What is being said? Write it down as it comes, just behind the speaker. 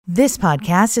This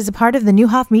podcast is a part of the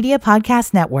Newhoff Media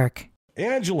Podcast Network.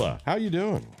 Angela, how you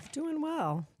doing? Doing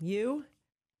well. You?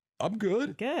 I'm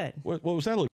good. Good. What was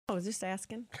that? I was just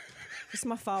asking. Just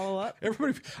my follow-up.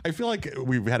 Everybody, I feel like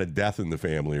we've had a death in the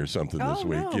family or something this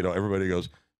week. No. You know, everybody goes,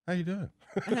 "How you doing?"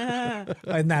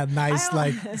 In that nice,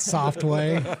 soft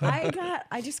way.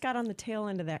 I just got on the tail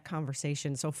end of that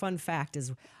conversation. So fun fact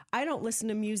is I don't listen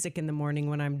to music in the morning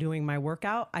when I'm doing my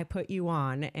workout. I put you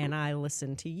on and I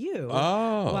listen to you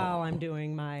while I'm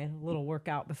doing my little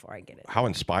workout before I get it. How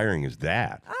inspiring is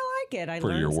that? I like it. I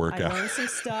learned some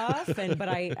stuff, but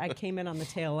I came in on the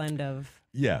tail end of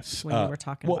yes. when you were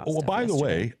talking about stuff by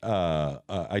yesterday. the way,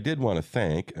 I did want to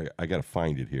thank, I got to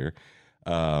find it here,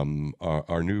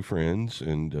 our new friends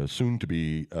and soon to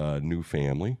be new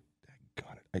family.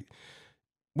 Got it.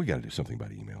 We got to do something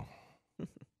about email.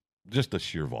 Just the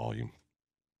sheer volume.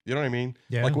 You know what I mean?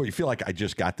 Yeah. Like what you feel like I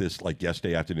just got this like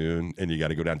yesterday afternoon and you got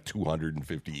to go down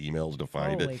 250 emails to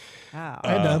find Holy it. cow. I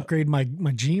had to upgrade my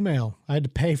Gmail. I had to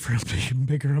pay for a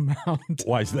bigger amount.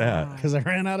 Why's that? Because I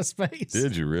ran out of space.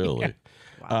 Did you really?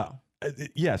 Yeah. Wow.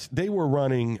 Yes, they were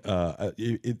running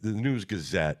the News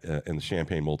Gazette and the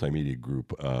Champaign Multimedia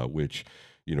Group, which,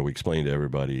 you know, we explained to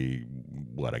everybody,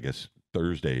 I guess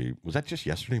Thursday. Was that just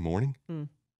yesterday morning?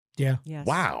 Yeah. Yes.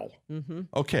 Wow. Mm-hmm.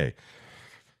 Okay.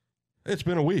 It's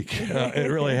been a week. It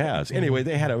really has. Anyway,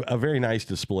 they had a very nice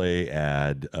display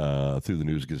ad through the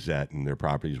News Gazette and their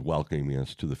properties welcoming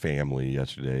us to the family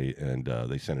yesterday, and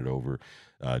they sent it over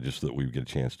just so that we would get a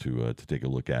chance to take a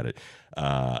look at it.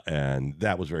 And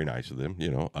that was very nice of them, you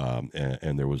know.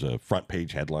 And there was a front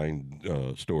page headline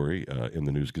story in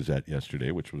the News Gazette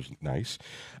yesterday, which was nice.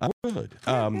 Good.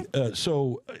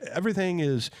 So everything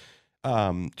is,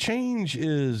 change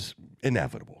is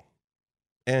inevitable.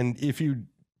 And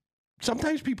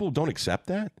sometimes people don't accept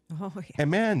that. Oh, yeah.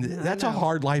 And man, that's a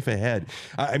hard life ahead.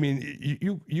 I mean,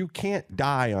 you can't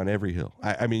die on every hill.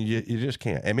 I mean, you just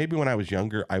can't. And maybe when I was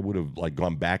younger, I would have like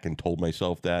gone back and told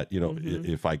myself that, you know,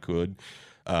 if I could,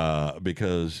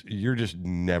 because you're just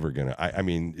never gonna. I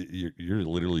mean, you're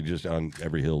literally just on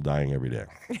every hill, dying every day.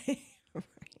 Right.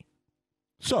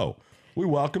 So. We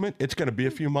welcome it. It's going to be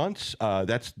a few months.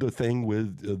 That's the thing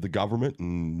with the government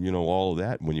and, you know, all of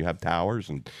that. When you have towers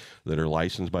and that are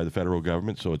licensed by the federal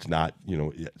government, so it's not, you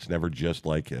know, it's never just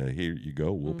like, here you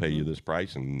go, we'll pay you this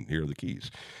price and here are the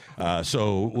keys.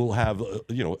 So we'll have,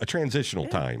 you know, a transitional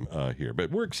time here.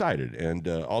 But we're excited and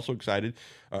also excited.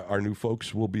 Our new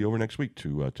folks will be over next week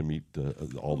to meet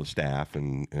all the staff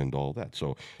and all that.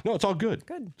 So, no, it's all good.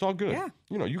 Good. It's all good. Yeah.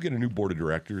 You know, you get a new board of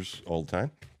directors all the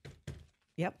time.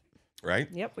 Yep. Right?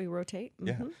 Yep, we rotate.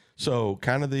 Mm-hmm. Yeah. So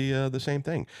kind of the same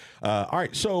thing. All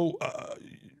right. So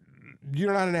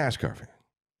you're not a NASCAR fan.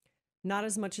 Not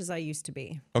as much as I used to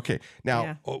be. Okay.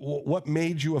 Now, what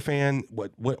made you a fan?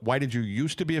 Why did you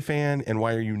used to be a fan, and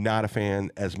why are you not a fan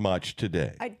as much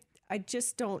today? I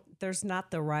just don't. There's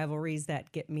not the rivalries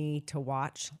that get me to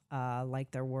watch like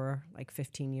there were like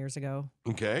 15 years ago.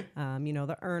 Okay. You know,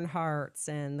 the Earnhardts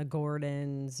and the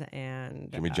Gordons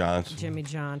and Jimmy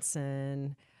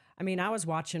Johnson. I mean, I was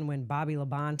watching when Bobby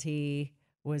Labonte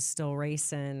was still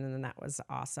racing, and that was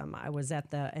awesome. I was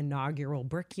at the inaugural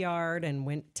Brickyard and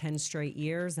went 10 straight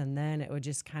years, and then it would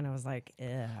just kind of was like,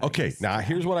 okay, now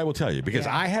here's what I will tell you, because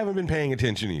I haven't been paying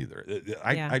attention either.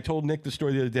 I told Nick the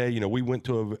story the other day. You know, we went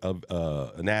to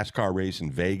a NASCAR race in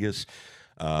Vegas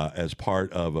as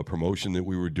part of a promotion that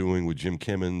we were doing with Jim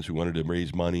Kimmons, who wanted to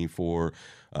raise money for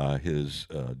his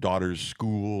daughter's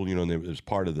school, you know, and it was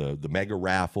part of the mega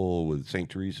raffle with St.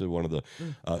 Teresa, one of the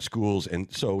schools.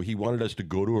 And so he wanted us to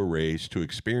go to a race to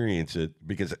experience it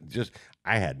because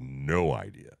I had no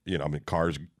idea. You know, I mean,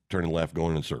 cars turning left,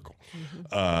 going in a circle.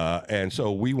 And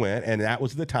so we went, and that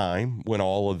was the time when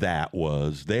all of that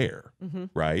was there,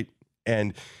 right?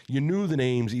 And you knew the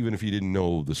names even if you didn't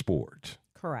know the sport.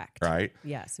 Correct. Right?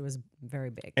 Yes, it was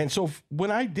very big. And so when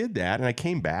I did that and I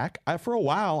came back, for a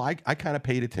while, I kind of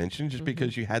paid attention just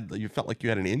because you felt like you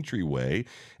had an entryway,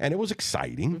 and it was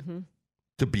exciting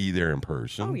to be there in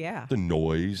person. Oh, yeah. The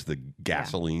noise, the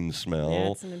gasoline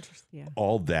smell,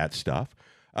 all that stuff.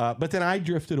 But then I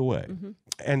drifted away.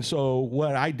 And so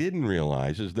what I didn't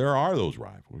realize is there are those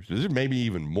rivalries. There's maybe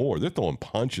even more. They're throwing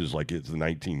punches like it's the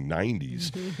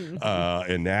 1990s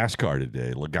in NASCAR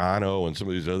today. Logano and some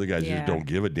of these other guys just don't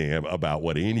give a damn about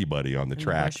what anybody on the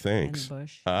track thinks.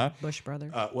 Bush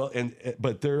brothers.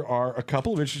 But there are a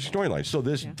couple of interesting storylines. So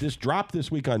this dropped this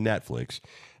week on Netflix,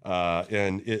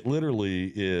 and it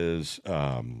literally is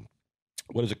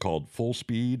what is it called? Full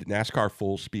Speed, NASCAR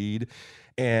Full Speed.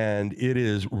 And it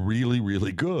is really,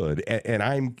 really good. And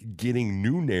I'm getting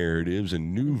new narratives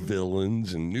and new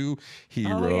villains and new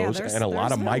heroes and a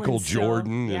lot of Michael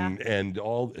Jordan and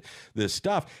all this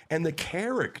stuff. And the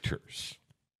characters.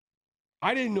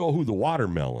 I didn't know who the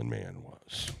Watermelon Man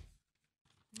was.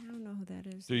 I don't know who that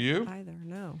is. Do you? Either,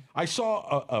 no. I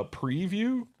saw a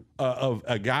preview of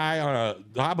a guy on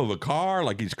top of a car,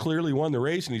 like he's clearly won the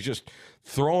race, and he's just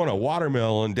throwing a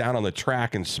watermelon down on the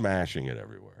track and smashing it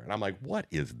everywhere. And I'm like, what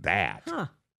is that? Huh.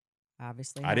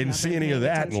 Obviously. I didn't see any of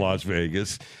that in Las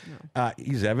Vegas. No.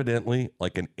 He's evidently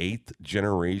like an 8th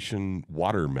generation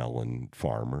watermelon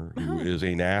farmer who is a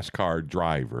NASCAR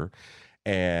driver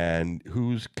and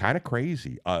who's kind of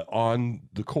crazy on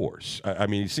the course. I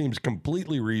mean, he seems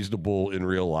completely reasonable in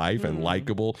real life and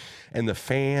likable, and the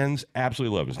fans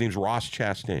absolutely love him. His name's Ross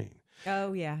Chastain.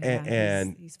 Oh, yeah.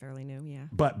 And he's fairly new, yeah.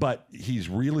 But he's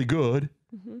really good.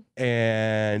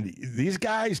 And these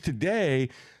guys today,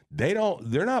 they're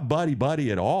not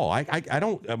buddy at all.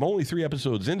 I'm only 3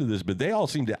 episodes into this, but they all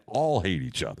seem to all hate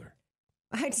each other.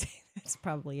 I'd say that's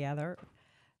probably, there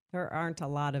aren't a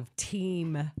lot of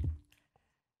team.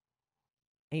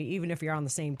 Even if you're on the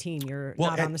same team, you're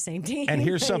not on the same team. And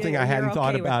here's something I hadn't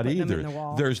thought about either.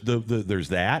 There's there's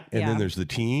that, and then there's the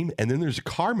team, and then there's a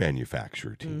car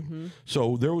manufacturer team.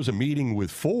 So there was a meeting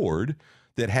with Ford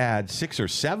that had 6 or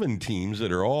 7 teams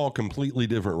that are all completely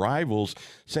different rivals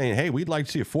saying, hey, we'd like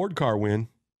to see a Ford car win.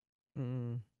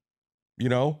 You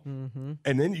know?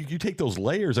 And then you take those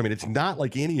layers. I mean, it's not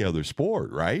like any other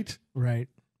sport, right? Right.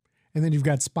 And then you've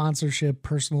got sponsorship,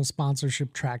 personal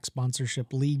sponsorship, track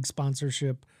sponsorship, league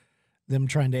sponsorship, them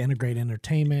trying to integrate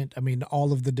entertainment. I mean,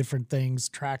 all of the different things,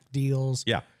 track deals,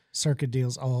 circuit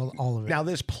deals, all of it. Now,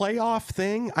 this playoff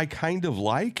thing, I kind of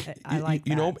like. I like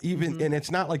you know, even and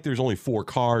it's not like there's only 4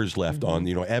 cars left on.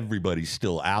 You know, everybody's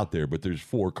still out there, but there's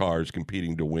 4 cars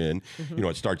competing to win. You know,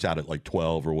 it starts out at like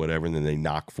 12 or whatever, and then they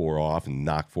knock 4 off and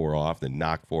knock 4 off, then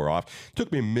knock 4 off. It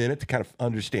took me a minute to kind of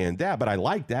understand that, but I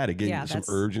like that. It gave some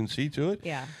urgency to it.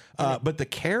 Yeah. But the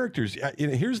characters,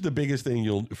 here's the biggest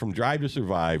thing from Drive to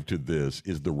Survive to this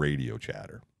is the radio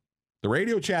chatter. The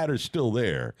radio chatter is still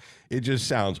there. It just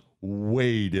sounds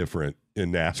way different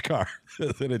in NASCAR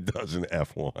than it does in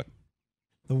F1.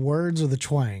 The words or the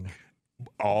twang?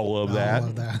 All of that. All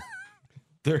of that.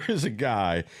 There is a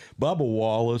guy, Bubba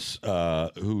Wallace,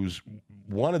 who's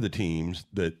one of the teams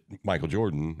that Michael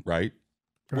Jordan, right?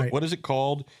 What is it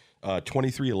called?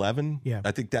 2311. Yeah.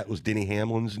 I think that was Denny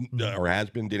Hamlin's, or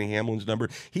has been Denny Hamlin's number.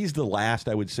 He's the last,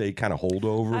 I would say, kind of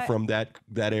holdover from that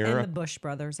era. And the Bush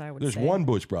brothers, I would say. There's one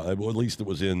Bush brother, well, at least that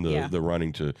was in the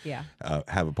running to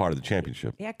have a part of the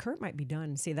championship. Yeah, Kurt might be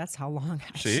done. See, that's how long.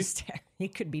 He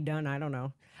could be done. I don't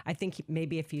know. I think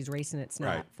maybe if he's racing, it's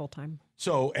not full time.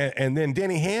 So, and then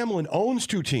Denny Hamlin owns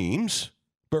 2 teams,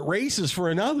 but races for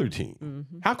another team.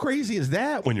 How crazy is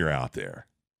that when you're out there?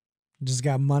 Just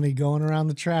got money going around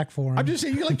the track for him. I'm just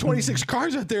saying, you got like 26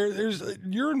 cars out there.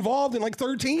 You're involved in like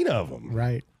 13 of them.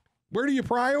 Right. Where do you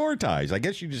prioritize? I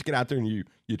guess you just get out there and you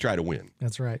try to win.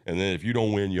 That's right. And then if you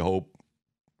don't win, you hope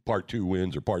part 2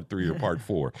 wins or part 3 or part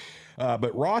 4.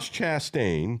 But Ross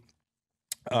Chastain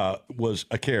was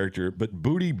a character, but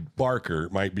Booty Barker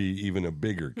might be even a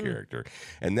bigger character.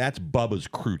 And that's Bubba's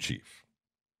crew chief.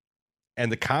 And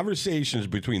the conversations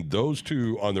between those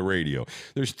 2 on the radio.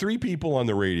 There's 3 people on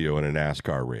the radio in a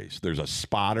NASCAR race. There's a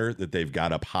spotter that they've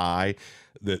got up high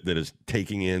that is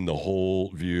taking in the whole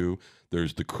view.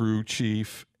 There's the crew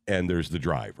chief, and there's the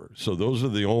driver. So those are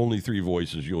the only 3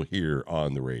 voices you'll hear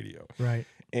on the radio. Right.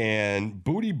 And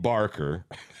Booty Barker,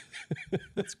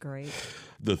 that's great.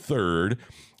 The third,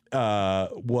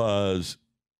 was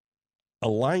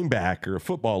a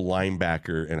football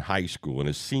linebacker in high school. In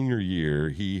his senior year,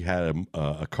 he had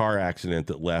a car accident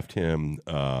that left him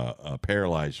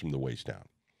paralyzed from the waist down.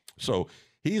 So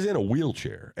he's in a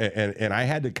wheelchair, and I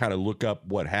had to kind of look up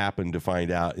what happened to find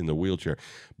out in the wheelchair.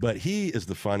 But he is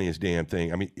the funniest damn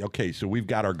thing. I mean, okay, so we've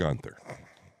got our Gunther,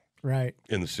 right,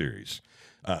 in the series.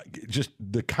 Just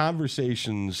the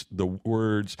conversations, the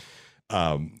words.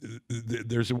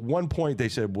 There's one point they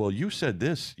said, well, you said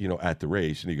this, at the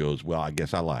race. And he goes, well, I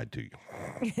guess I lied to you.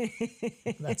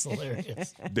 That's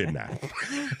hilarious. Didn't I?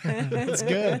 That's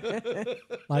good.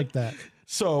 Like that.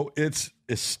 So it's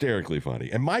hysterically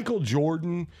funny. And Michael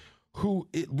Jordan, who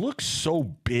it looks so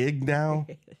big now,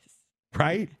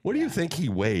 right? What do you think he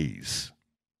weighs?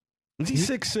 Is he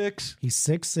 6'6"? He's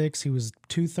 6'6". He was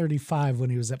 235 when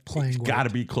he was at playing weight. Got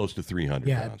to be close to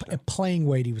 300 pounds. At playing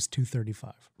weight, he was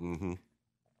 235. Mm-hmm.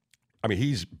 I mean,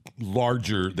 he's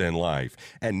larger than life.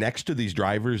 And next to these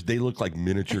drivers, they look like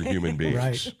miniature human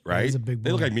beings. Right? He's a big boy.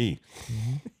 They look like me.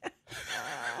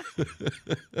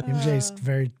 MJ's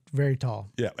very, very tall.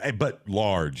 Yeah, but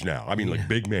large now. I mean, like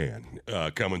big man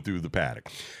coming through the paddock.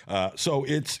 So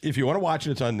if you want to watch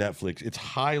it, it's on Netflix. It's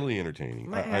highly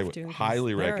entertaining. I would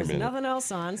highly recommend it. There's nothing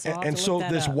else on, so I'll have to so look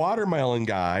that this up. watermelon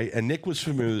guy, and Nick was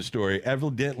familiar with the story,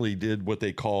 evidently did what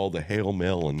they call the Hail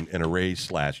Melon in a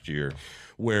race last year,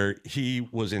 where he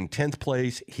was in 10th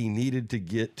place. He needed to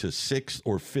get to 6th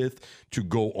or 5th to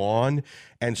go on.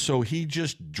 And so he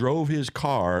just drove his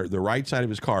car, the right side of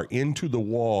his car, into the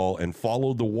wall and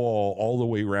followed the wall all the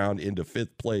way around into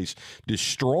 5th place,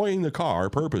 destroying the car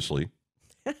purposely.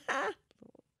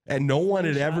 And no one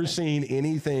had ever seen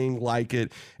anything like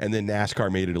it. And then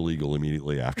NASCAR made it illegal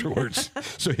immediately afterwards.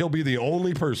 So he'll be the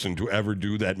only person to ever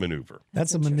do that maneuver.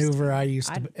 That's a maneuver I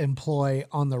used to employ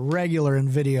on the regular in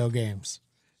video games.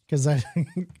 Because I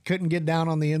couldn't get down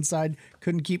on the inside,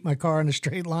 couldn't keep my car in a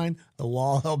straight line. The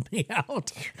wall helped me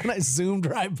out, and I zoomed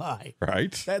right by.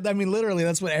 Right? I mean, literally,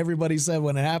 that's what everybody said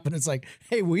when it happened. It's like,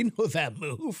 hey, we know that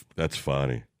move. That's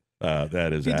funny.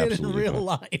 That is you absolutely did it in real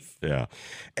fun. life. Yeah.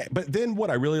 But then what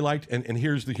I really liked, and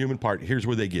here's the human part, here's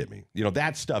where they get me. You know,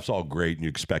 that stuff's all great, and you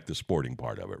expect the sporting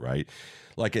part of it, right?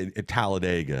 Like at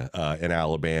Talladega in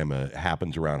Alabama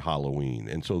happens around Halloween.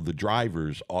 And so the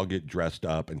drivers all get dressed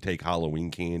up and take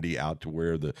Halloween candy out to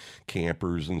where the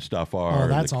campers and stuff are. Oh,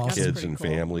 that's the awesome. Kids and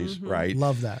families, right?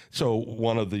 Love that. So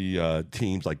one of the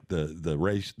teams, like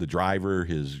the driver,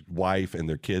 his wife, and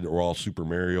their kid are all Super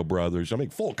Mario Brothers. I mean,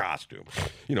 full costume,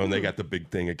 you know, and they got the big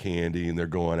thing of candy and they're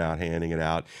going out handing it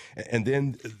out. And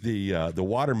then the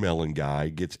watermelon guy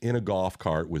gets in a golf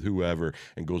cart with whoever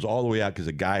and goes all the way out because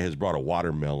the guy has brought a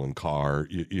watermelon car,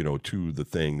 you know, to the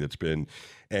thing that's been,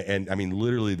 and I mean,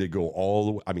 literally they go all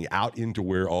the way, I mean, out into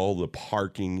where all the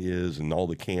parking is and all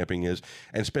the camping is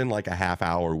and spend like a half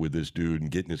hour with this dude and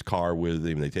get in his car with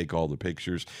him. They take all the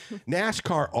pictures.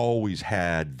 NASCAR always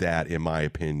had that, in my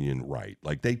opinion, right.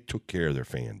 Like they took care of their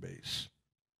fan base.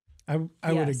 I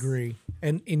would agree.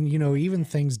 And, you know, even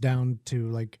things down to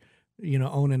like, you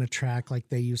know, owning a track like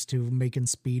they used to, making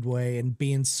Speedway and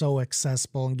being so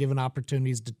accessible and giving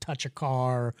opportunities to touch a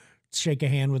car, shake a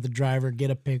hand with the driver,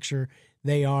 get a picture.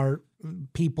 They are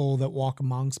people that walk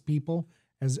amongst people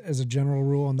as a general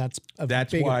rule, and that's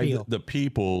big why appeal. the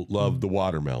people love the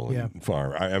watermelon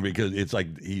farm. I mean, because it's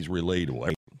like he's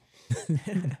relatable.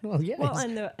 Well, yeah. Well,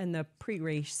 and the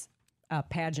pre-race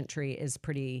pageantry is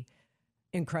pretty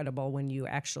incredible when you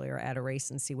actually are at a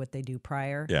race and see what they do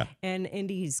prior. Yeah. And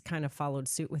Indy's kind of followed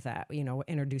suit with that, you know,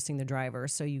 introducing the driver.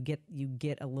 So you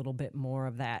get a little bit more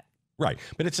of that. Right.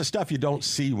 But it's the stuff you don't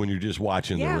see when you're just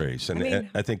watching the race. And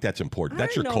I think that's important.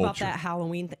 That's your culture. I don't know about that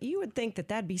Halloween. You would think that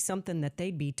that'd be something that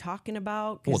they'd be talking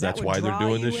about. Well, that's why they're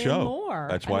doing this show. More.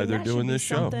 That's why they're doing this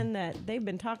show. Something that they've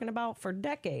been talking about for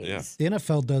decades. The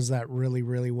NFL does that really,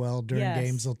 really well during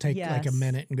games. They'll take like a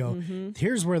minute and go,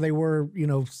 here's where they were, you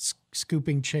know,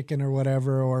 scooping chicken or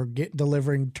whatever, or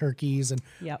delivering turkeys and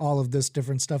all of this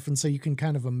different stuff. And so you can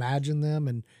kind of imagine them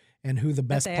and who the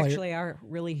best they player actually are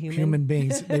really human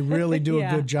beings. They really do a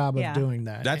good job of doing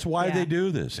that. That's why they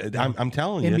do this. I'm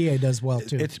telling you, NBA does well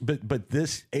too. But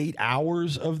this 8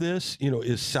 hours of this, you know,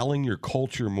 is selling your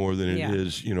culture more than it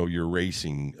is, you know, your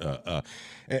racing.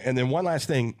 And then one last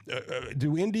thing,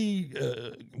 do Indy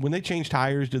when they change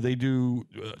tires, do they do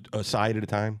a side at a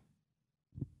time,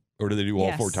 or do they do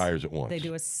all 4 tires at once? They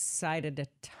do a side at a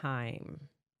time,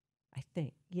 I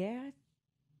think. Yeah.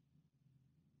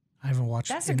 I haven't watched.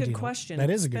 That's a good question.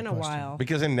 That is a good question. It's been a while.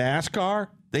 Because in NASCAR,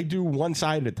 they do one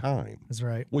side at a time. That's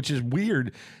right. Which is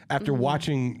weird after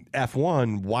watching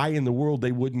F1. Why in the world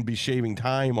they wouldn't be shaving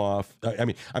time off? I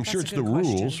mean, I'm sure it's the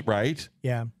rules, right?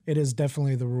 Yeah, it is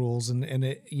definitely the rules. And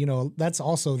it, you know, that's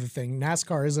also the thing.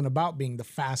 NASCAR isn't about being the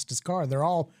fastest car. They're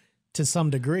all, to some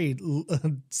degree,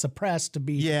 suppressed to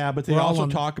be. Yeah, but they also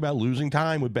talk about losing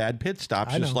time with bad pit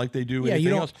stops, just like they do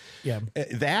anything else. Yeah.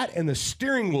 That and the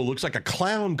steering wheel looks like a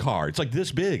clown car. It's like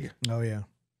this big. Oh, yeah.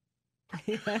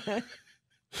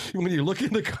 When you look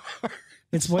in the car,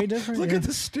 it's way different. Look at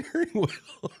the steering wheel.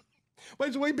 Well,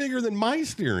 it's way bigger than my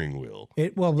steering wheel.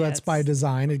 That's by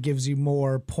design. It gives you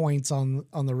more points on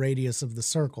the radius of the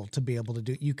circle to be able to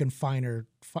do. You can finer.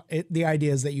 The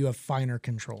idea is that you have finer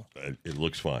control. It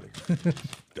looks funny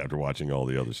after watching all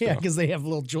the other stuff. Yeah, because they have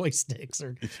little joysticks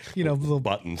or little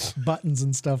buttons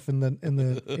and stuff in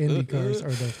the Indy cars or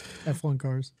the F1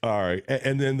 cars. All right,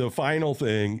 and then the final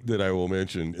thing that I will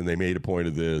mention, and they made a point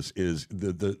of this, is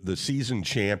the season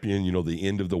champion. You know, the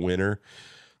end of the winner.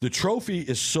 The trophy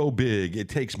is so big, it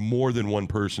takes more than one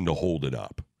person to hold it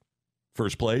up.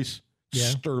 First place,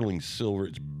 sterling silver.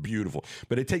 It's beautiful.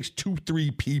 But it takes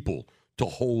 2-3 people to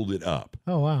hold it up.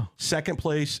 Oh, wow. Second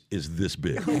place is this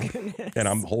big. And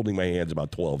I'm holding my hands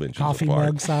about 12 inches Coffee apart.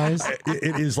 mug size.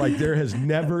 It is like there has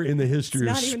never in the history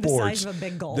of sports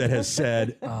that has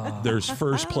said there's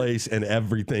first place and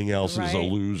everything else is a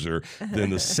loser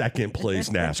than the second place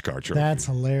NASCAR trophy. That's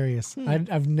hilarious.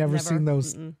 I've never seen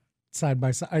those side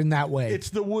by side in that way.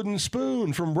 It's the wooden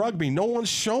spoon from rugby. No one's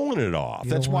showing it off.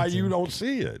 That's why you don't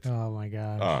see it. Oh, my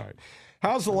gosh. All right.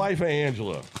 How's the life of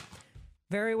Angela?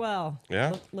 Very well.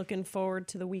 Yeah? Looking forward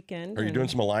to the weekend. Are you doing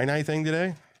some Illini thing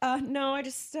today? No, I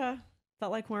just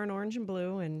felt like wearing orange and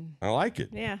blue. And I like it.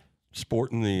 yeah.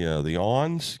 Sporting the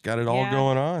awns. Got it all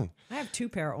going on. I have 2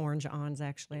 pair of orange awns,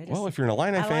 actually. Well, if you're an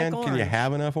Illini fan, can you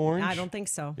have enough orange? I don't think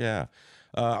so. Yeah.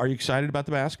 Are you excited about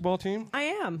the basketball team? I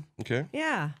am. Okay.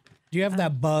 Yeah. Do you have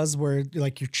that buzz where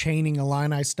like you're chaining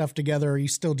Illini stuff together, or are you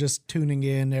still just tuning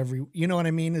in every? You know what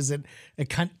I mean? Is it a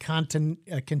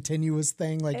continuous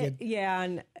thing? Like yeah,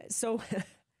 and so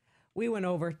we went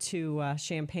over to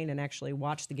Champaign and actually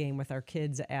watched the game with our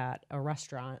kids at a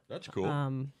restaurant. That's cool.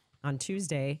 On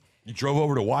Tuesday. You drove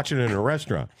over to watch it in a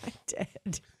restaurant. I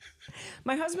did.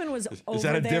 My husband was over there. Is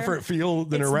that a different feel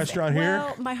than a restaurant here?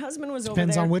 Well, my husband was over there.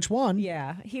 Depends on which one.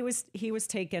 Yeah, he was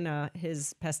taking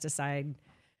his pesticide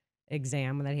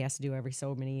exam that he has to do every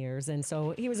so many years. And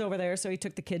so he was over there. So he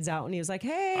took the kids out and he was like,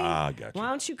 hey, gotcha. Why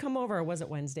don't you come over? Or was it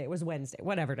Wednesday? It was Wednesday,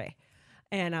 whatever day.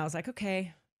 And I was like,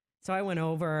 okay. So I went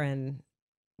over and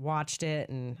watched it.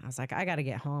 And I was like, I got to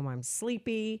get home. I'm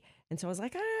sleepy. And so I was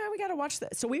like, we got to watch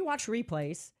that. So we watch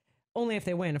replays. Only if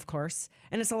they win, of course.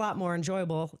 And it's a lot more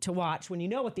enjoyable to watch when you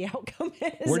know what the outcome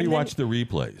is. Where do you watch the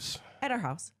replays? At our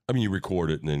house. I mean, you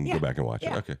record it and then go back and watch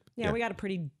it. Okay. Yeah, we got a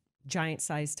pretty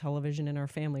giant-sized television in our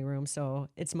family room, so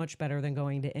it's much better than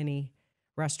going to any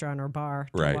restaurant or bar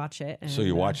to watch it. And, so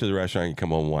you watch it at the restaurant, you come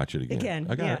home and watch it again.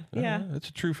 I got it. Yeah. That's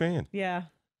a true fan. Yeah.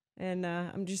 And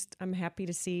I'm happy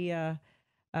to see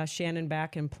Shannon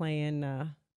back and playing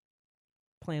a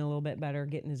little bit better,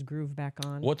 getting his groove back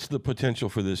on. What's the potential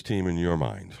for this team in your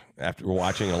mind after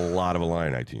watching a lot of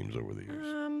Illini teams over the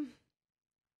years?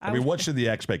 I mean, what should the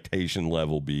expectation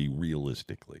level be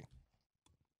realistically?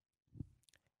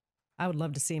 I would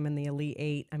love to see him in the Elite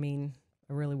Eight. I mean,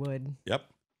 I really would. Yep.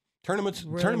 Tournaments,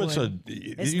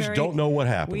 you just don't know what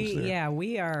happens there. Yeah,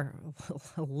 we are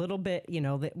a little bit,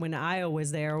 when Iowa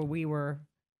was there, we were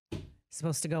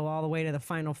supposed to go all the way to the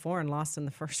Final Four and lost in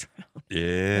the first round. Yeah.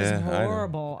 It was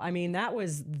horrible. I mean, that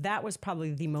was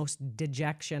probably the most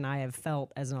dejection I have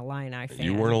felt as an Illini fan.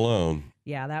 You weren't alone.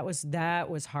 Yeah, that was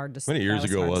hard to swallow. How many years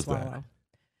ago was that?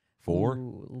 4?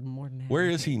 Ooh, more than that. Where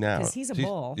is he now? Because he's a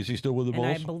Bull. Is he still with the Bulls?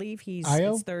 And I believe he's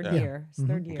his third year. His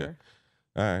third year.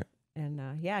 All right. And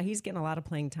he's getting a lot of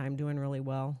playing time, doing really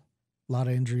well. A lot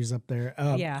of injuries up there.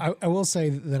 I will say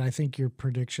that I think your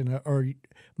prediction or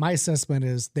my assessment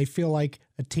is they feel like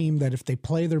a team that if they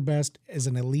play their best is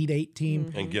an Elite Eight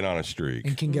team and get on a streak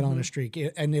and can get on a streak.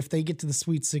 And if they get to the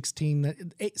Sweet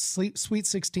 16, Sweet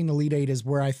 16 Elite Eight is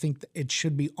where I think it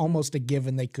should be almost a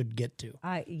given they could get to.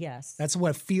 Yes. That's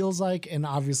what it feels like. And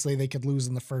obviously they could lose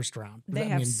in the first round. They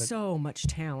have so much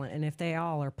talent. And if they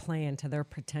all are playing to their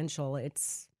potential,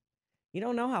 you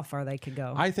don't know how far they could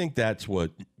go. I think that's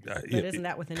what isn't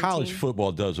that within college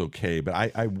football does okay, but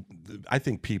I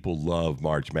think people love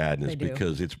March Madness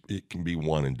because it can be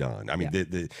one and done. I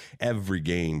mean, every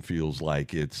game feels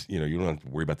like it's you don't have to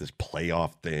worry about this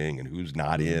playoff thing and who's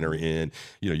not in or in.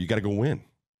 You got to go win.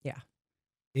 Yeah,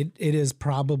 it is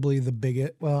probably the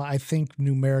biggest. Well, I think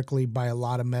numerically by a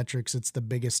lot of metrics, it's the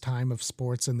biggest time of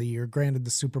sports in the year. Granted,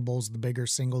 the Super Bowl is the bigger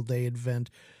single day event.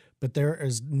 But there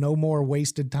is no more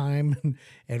wasted time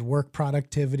at work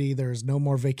productivity. There's no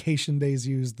more vacation days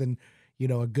used than,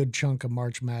 a good chunk of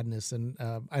March Madness. And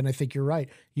I think you're right.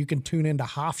 You can tune into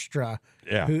Hofstra,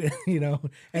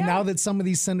 now that some of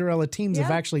these Cinderella teams have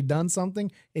actually done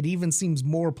something, it even seems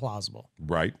more plausible.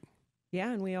 Right.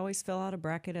 Yeah, and we always fill out a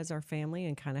bracket as our family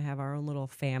and kind of have our own little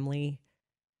family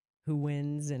who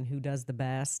wins and who does the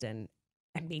best. And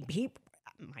I mean,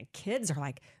 my kids are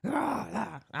like,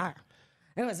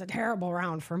 it was a terrible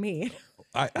round for me.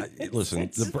 Listen,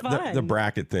 the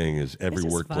bracket thing is every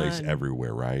workplace fun.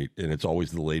 Everywhere, right? And it's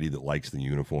always the lady that likes the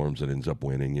uniforms that ends up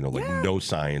winning, no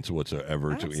science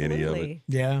whatsoever to any of it.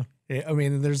 Yeah. I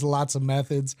mean, there's lots of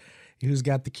methods. Who's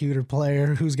got the cuter player?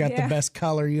 Who's got the best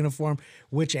color uniform?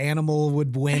 Which animal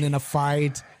would win in a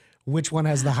fight? Which one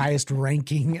has the highest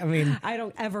ranking? I mean, I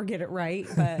don't ever get it right,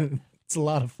 but... It's a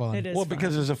lot of fun. It is fun.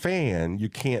 Because as a fan, you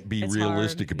can't be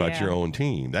realistic about your own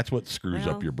team. That's what screws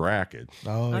up your bracket.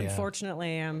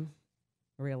 Unfortunately, I'm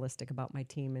realistic about my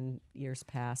team in years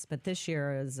past, but this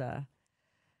year is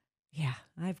Yeah,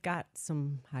 I've got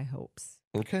some high hopes.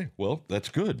 Okay, well, that's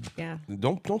good. Yeah.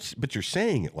 Don't. But you're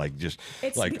saying it like just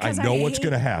It's like I because know what's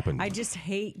going to happen. I just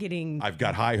hate getting. I've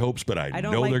got high hopes, but I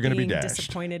don't know like they're going to be being dashed.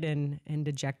 disappointed and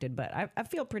dejected, but I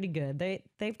feel pretty good.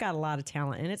 They've got a lot of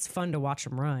talent, and it's fun to watch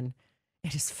them run.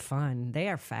 It is fun. They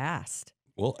are fast.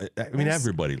 Well, I mean,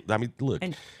 everybody. I mean, look,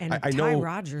 And I Ty know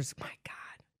Rogers, my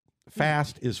God,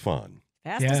 fast is fun.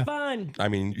 fast is fun. I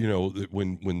mean,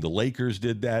 when the Lakers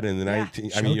did that in the Yeah.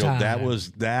 19, I mean,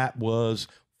 that was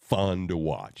fun to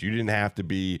watch. You didn't have to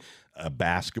be a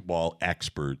basketball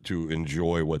expert to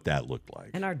enjoy what that looked like.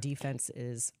 And our defense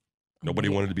is nobody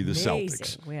wanted to be the amazing.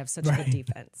 Celtics. We have such a good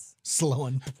defense. Slow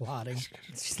and plodding.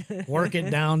 Work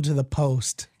it down to the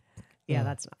post. Yeah,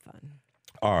 that's not fun.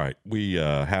 All right, we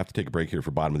have to take a break here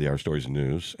for bottom of the hour stories and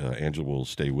news. Angela will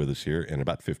stay with us here. In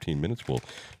about 15 minutes, we'll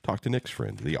talk to Nick's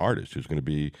friend, the artist, who's going to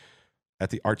be at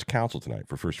the Arts Council tonight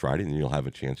for First Friday, and then you'll have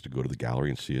a chance to go to the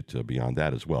gallery and see it beyond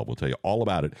that as well. We'll tell you all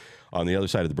about it on the other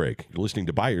side of the break. You're listening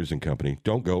to Byers and Company.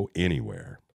 Don't go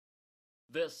anywhere.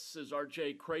 This is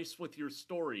RJ Crace with your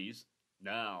stories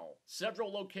now.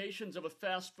 Several locations of a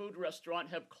fast food restaurant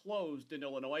have closed in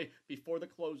Illinois. Before the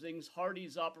closings,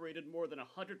 Hardee's operated more than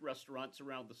 100 restaurants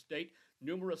around the state.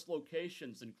 Numerous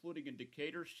locations, including in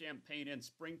Decatur, Champaign, and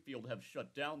Springfield, have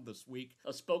shut down this week.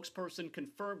 A spokesperson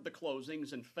confirmed the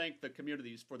closings and thanked the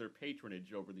communities for their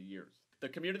patronage over the years. The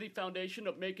Community Foundation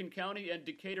of Macon County and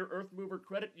Decatur Earthmover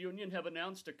Credit Union have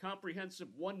announced a comprehensive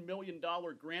 $1 million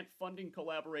grant funding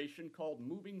collaboration called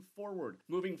Moving Forward.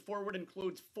 Moving Forward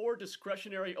includes 4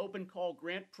 discretionary open call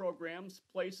grant programs,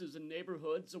 places and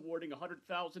neighborhoods awarding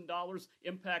 $100,000,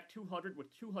 Impact 200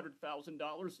 with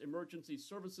 $200,000, Emergency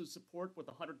Services Support with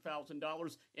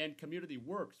 $100,000, and Community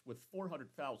Works with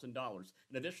 $400,000.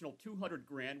 An additional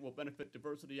 $200,000 will benefit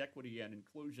diversity, equity, and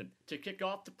inclusion. To kick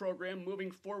off the program,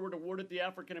 Moving Forward awarded the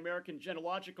African American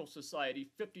Genealogical Society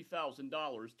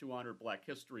 $50,000 to honor Black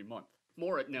History Month.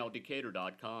 More at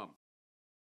nowdecatur.com.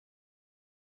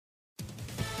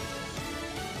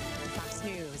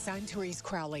 News. I'm Therese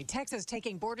Crowley. Texas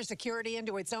taking border security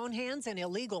into its own hands, and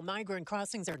illegal migrant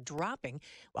crossings are dropping,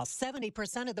 while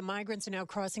 70% of the migrants are now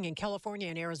crossing in California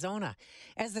and Arizona.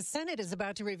 As the Senate is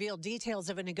about to reveal details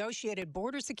of a negotiated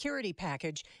border security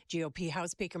package, GOP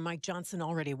House Speaker Mike Johnson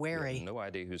already wary. No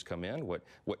idea who's come in, what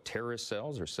terrorist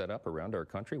cells are set up around our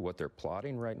country, what they're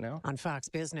plotting right now. On Fox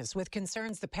Business, with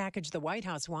concerns the package the White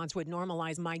House wants would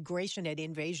normalize migration at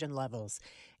invasion levels.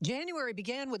 January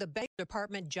began with a State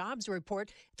Department jobs report,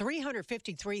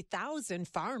 353,000,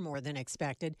 far more than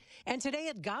expected. And today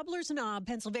at Gobbler's Knob,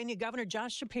 Pennsylvania Governor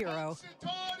Josh Shapiro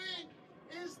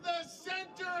is the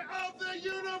center of the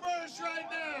universe right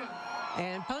now.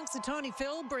 And Punxsutawney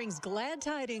Phil brings glad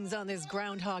tidings on this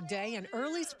Groundhog Day, and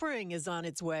early spring is on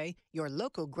its way. Your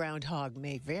local groundhog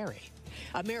may vary.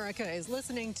 America is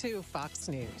listening to Fox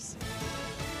News.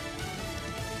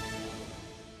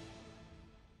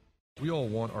 We all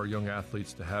want our young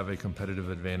athletes to have a competitive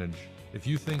advantage. If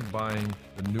you think buying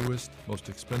the newest, most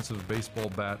expensive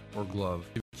baseball bat or glove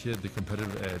gives a kid the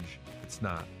competitive edge, it's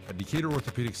not. At Decatur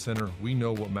Orthopedic Center, we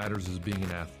know what matters is being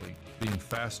an athlete, being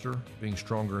faster, being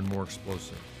stronger, and more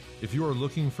explosive. If you are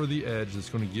looking for the edge that's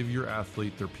going to give your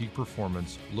athlete their peak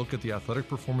performance, look at the Athletic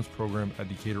Performance Program at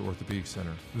Decatur Orthopedic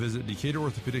Center. Visit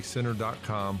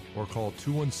DecaturOrthopedicCenter.com or call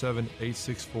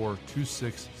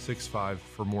 217-864-2665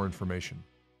 for more information.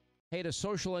 Hey, to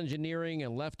social engineering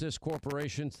and leftist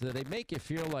corporations, do they make you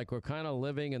feel like we're kind of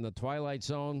living in the twilight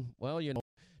zone? Well, you know,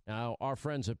 now our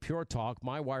friends at Pure Talk,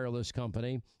 my wireless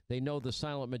company, they know the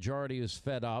silent majority is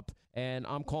fed up, and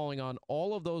I'm calling on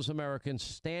all of those Americans,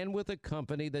 stand with a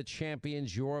company that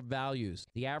champions your values.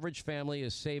 The average family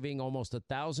is saving almost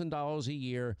 $1,000 a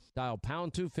year. Dial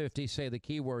pound 250, say the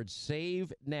keyword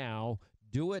save now.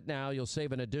 Do it now. You'll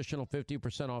save an additional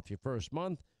 50% off your first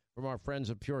month from our friends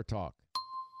at Pure Talk.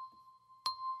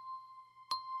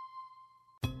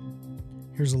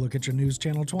 Here's a look at your News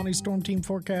Channel 20 Storm Team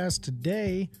forecast.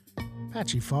 Today,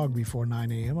 patchy fog before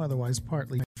 9 a.m., otherwise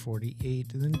partly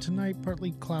 48. And then tonight,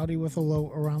 partly cloudy with a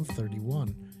low around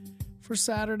 31. For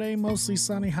Saturday, mostly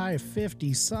sunny, high of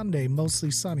 50. Sunday,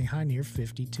 mostly sunny, high near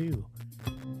 52.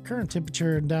 Current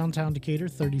temperature in downtown Decatur,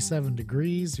 37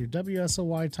 degrees. Your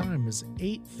WSOY time is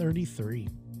 8:33.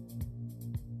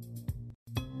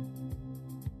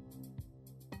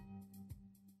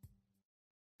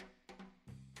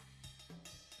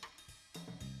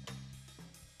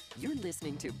 You're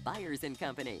listening to Byers and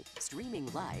Company,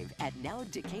 streaming live at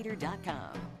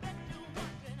nowdecatur.com.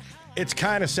 It's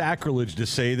kind of sacrilege to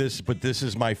say this, but this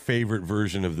is my favorite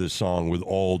version of this song, with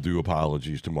all due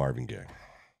apologies to Marvin Gaye.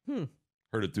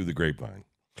 Heard it through the grapevine.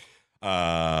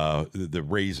 The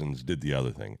raisins did the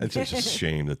other thing. It's just a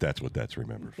shame that's what that's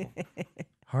remembered for.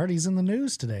 Hardee's in the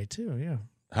news today too. Yeah.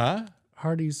 Huh?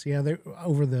 Hardee's. Yeah. They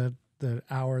over the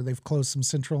hour they've closed some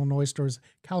Central Illinois stores.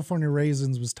 California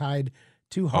Raisins was tied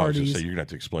to Hardee's. So you're gonna have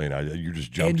to explain. You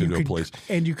just jumped into a place,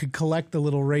 and you could collect the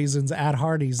little raisins at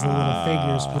Hardee's, the little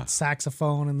figures with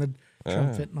saxophone and the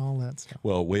trumpet and all that stuff.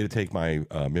 Well, way to take my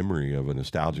memory of a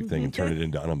nostalgic thing and turn it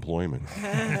into unemployment.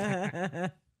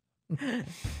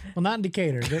 Well, not in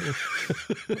Decatur.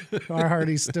 Our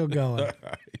Hardee's still going. All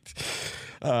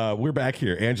right. We're back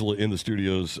here. Angela in the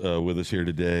studios with us here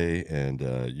today, and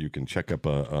you can check up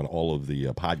on all of the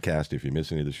podcast if you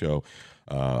miss any of the show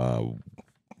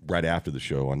right after the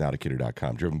show on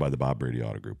nowdecatur.com, driven by the Bob Brady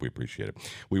Auto Group. We appreciate it.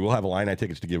 We will have Illini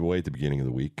tickets to give away at the beginning of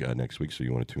the week next week, so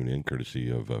you want to tune in, courtesy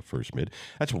of First Mid.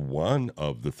 That's one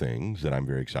of the things that I'm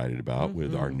very excited about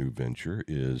with our new venture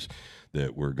is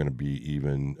that we're going to be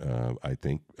even, I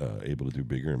think, able to do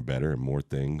bigger and better and more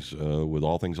things with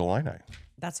all things Illini.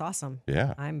 That's awesome.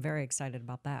 Yeah. I'm very excited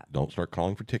about that. Don't start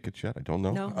calling for tickets yet. I don't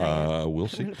know. No, we'll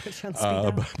see. Put you on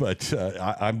speed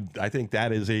dial. I think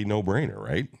that is a no-brainer,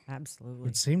 right? Absolutely.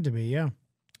 Would seem to be, yeah.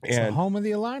 It's the home of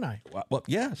the Illini. Well,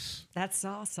 yes. That's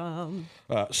awesome.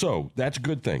 So that's a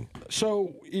good thing.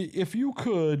 So if you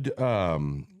could,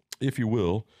 if you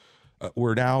will,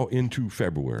 we're now into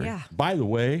February. Yeah. By the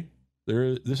way,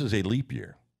 this is a leap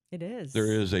year. It is.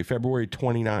 There is a February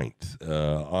 29th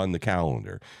on the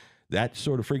calendar. That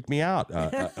sort of freaked me out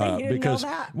because,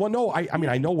 well, no, I mean,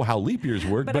 I know how leap years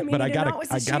work, but I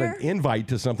got an invite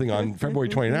to something on February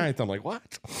 29th. I'm like,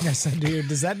 what? Yes, I do.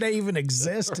 Does that day even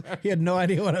exist? He had no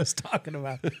idea what I was talking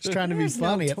about. Just trying to be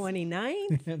funny. No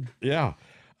 29th. Yeah.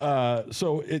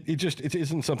 So it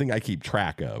isn't something I keep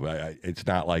track of. It's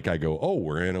not like I go, oh,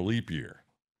 we're in a leap year.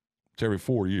 It's every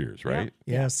 4 years, right?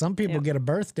 Yeah. Some people get a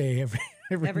birthday every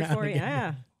 4 years.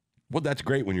 Yeah. Well, that's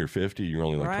great when you're 50. You're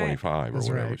only like 25 or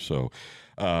whatever. Right. So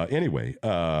anyway,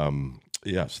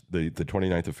 yes, the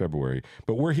 29th of February.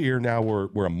 But we're here now.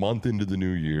 We're a month into the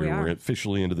new year. We're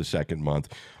officially into the second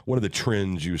month. What are the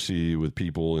trends you see with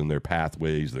people in their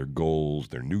pathways, their goals,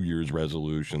 their New Year's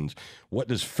resolutions? What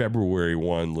does February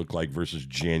 1 look like versus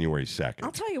January 2nd?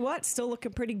 I'll tell you what, still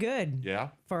looking pretty good. Yeah.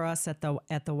 For us at the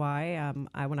Y.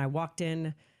 When I walked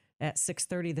in at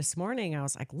 6:30 this morning, I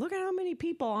was like, look at how many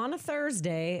people on a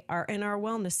Thursday are in our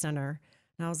wellness center.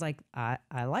 And I was like,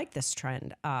 I like this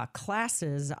trend.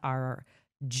 Classes are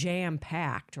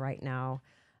jam-packed right now.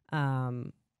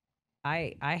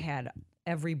 I had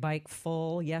every bike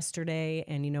full yesterday,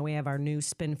 and we have our new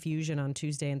Spin Fusion on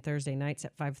Tuesday and Thursday nights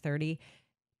at 5:30.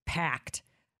 Packed,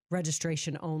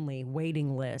 registration only,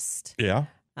 waiting list. Yeah.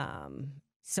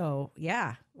 So,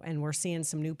 yeah, and we're seeing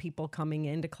some new people coming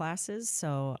into classes,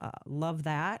 so love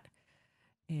that.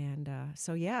 And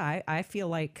so, yeah, I feel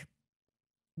like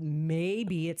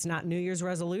maybe it's not New Year's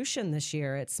resolution this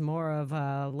year. It's more of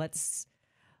let's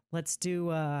do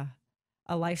a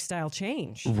lifestyle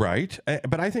change. Right.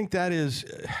 But I think that is...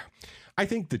 I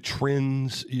think the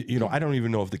trends, I don't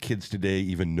even know if the kids today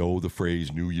even know the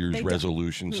phrase New Year's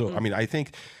resolution. So, I mean, I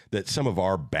think that some of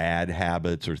our bad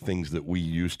habits or things that we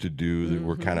used to do that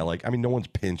were kind of like, I mean, no one's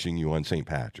pinching you on St.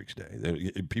 Patrick's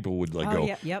Day. People would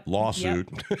lawsuit.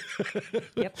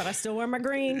 Yep, but I still wear my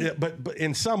green. Yeah, but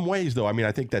in some ways, though, I mean,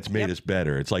 I think that's made us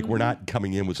better. It's like we're not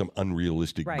coming in with some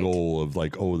unrealistic goal of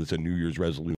like, oh, that's a New Year's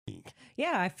resolution.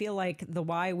 Yeah, I feel like the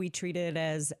why we treat it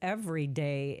as every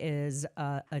day is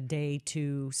a day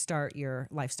to start your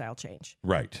lifestyle change.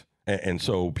 Right. And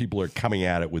so people are coming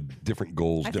at it with different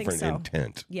goals, different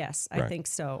intent. Yes, I think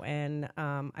so. And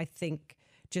I think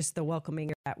just the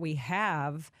welcoming that we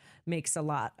have makes a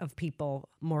lot of people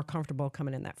more comfortable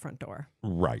coming in that front door.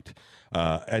 Right.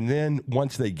 And then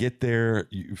once they get there,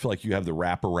 you feel like you have the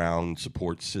wraparound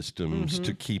support systems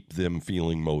to keep them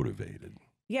feeling motivated.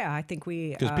 Yeah, I think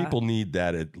because people need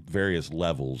that at various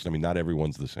levels. I mean, not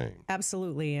everyone's the same.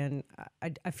 Absolutely, and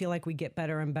I feel like we get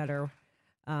better and better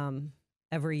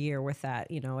every year with that.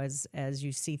 As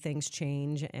you see things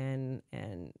change and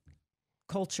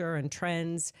culture and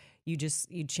trends, you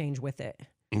change with it.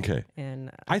 Okay.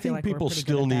 And I think like people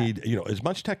still need as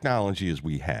much technology as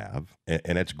we have,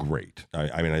 and it's great.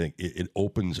 I mean, I think it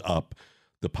opens up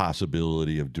the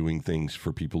possibility of doing things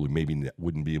for people who maybe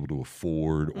wouldn't be able to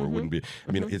afford or wouldn't be.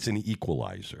 I mean, it's an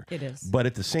equalizer. It is. But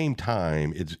at the same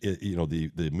time, it's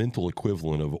the mental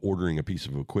equivalent of ordering a piece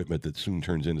of equipment that soon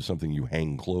turns into something you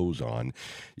hang clothes on.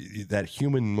 That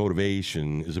human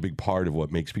motivation is a big part of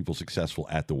what makes people successful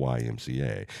at the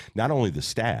YMCA. Not only the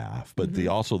staff, but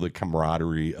also the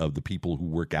camaraderie of the people who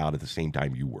work out at the same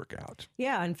time you work out.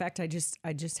 Yeah. In fact, I just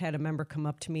had a member come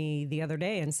up to me the other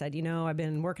day and said, I've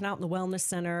been working out in the wellness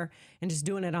center and just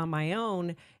doing it on my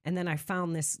own. And then I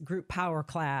found this group power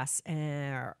class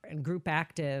and group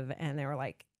active, and they were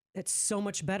like, it's so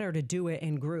much better to do it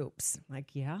in groups.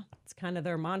 Like, yeah, it's kind of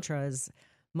their mantra is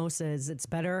it's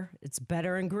better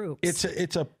in groups.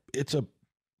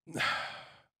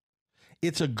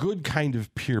 It's a good kind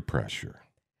of peer pressure.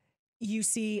 You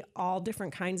see all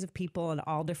different kinds of people and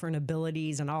all different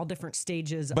abilities and all different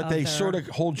stages. But they sort of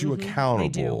hold you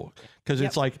accountable because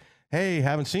it's like, hey,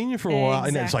 haven't seen you for a while.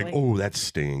 And it's like, oh, that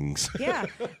stings. Yeah.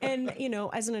 And,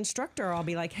 as an instructor, I'll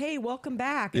be like, hey, welcome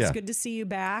back. It's good to see you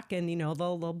back. And,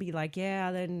 they'll be like,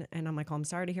 yeah. Then, and I'm like, oh, I'm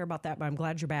sorry to hear about that, but I'm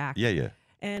glad you're back. Yeah, yeah.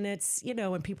 And it's,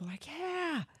 and people are like,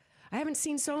 yeah, I haven't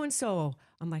seen so-and-so.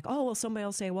 I'm like, oh, well, somebody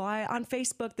will say, well, on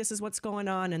Facebook, this is what's going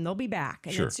on, and they'll be back.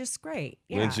 And it's just great.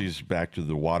 Yeah. Lindsay's back to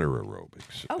the water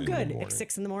aerobics. Oh, good. At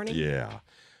 6 a.m? Yeah.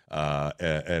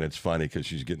 And it's funny because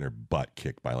she's getting her butt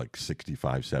kicked by like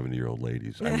 65, 70-year-old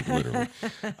ladies. I mean, literally,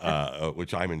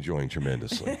 which I'm enjoying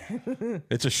tremendously.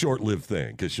 It's a short-lived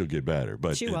thing because she'll get better.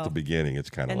 But at the beginning, it's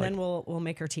kind of like... And then we'll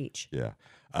make her teach. Yeah.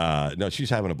 No, she's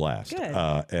having a blast. Good.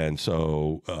 And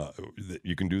so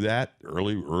you can do that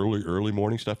early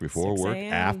morning stuff before work,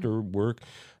 after work.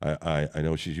 I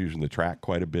know she's using the track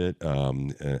quite a bit.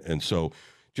 And so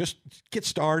just get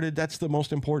started. That's the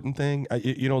most important thing.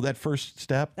 That first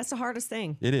step. That's the hardest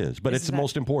thing. It is, but it's the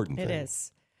most important thing. It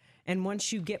is. And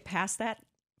once you get past that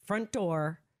front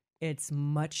door, it's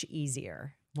much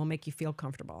easier. Will make you feel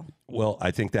comfortable. Well,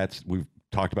 I think we've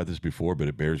talked about this before, but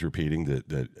it bears repeating that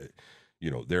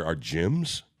there are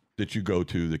gyms that you go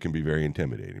to that can be very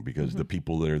intimidating because the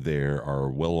people that are there are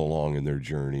well along in their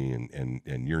journey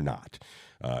and you're not.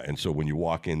 And so when you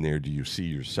walk in there, do you see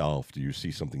yourself? Do you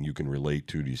see something you can relate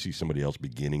to? Do you see somebody else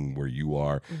beginning where you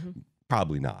are?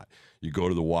 Probably not. You go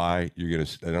to the Y, you're going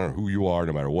to, I don't know who you are,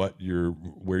 no matter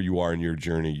where you are in your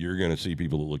journey, you're going to see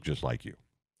people that look just like you.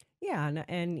 Yeah.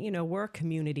 And we're a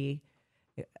community.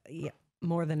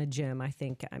 More than a gym, I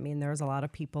think. I mean, there's a lot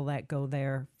of people that go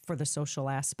there for the social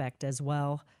aspect as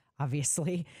well,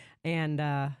 obviously. And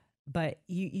but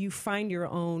you find your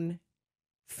own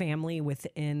family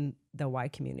within the Y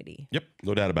community. Yep,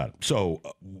 no doubt about it. So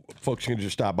folks can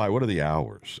just stop by. What are the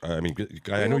hours? I mean,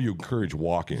 I know you encourage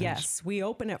walk-ins. Yes, we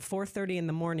open at 4:30 in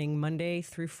the morning, Monday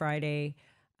through Friday,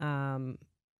 8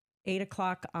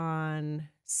 o'clock on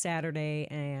Saturday,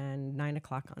 and 9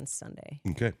 o'clock on Sunday.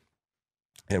 Okay.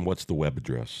 And what's the web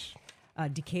address?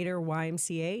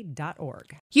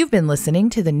 DecaturYMCA.org. You've been listening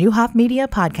to the Neuhoff Media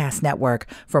Podcast Network.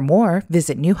 For more,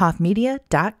 visit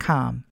neuhoffmedia.com.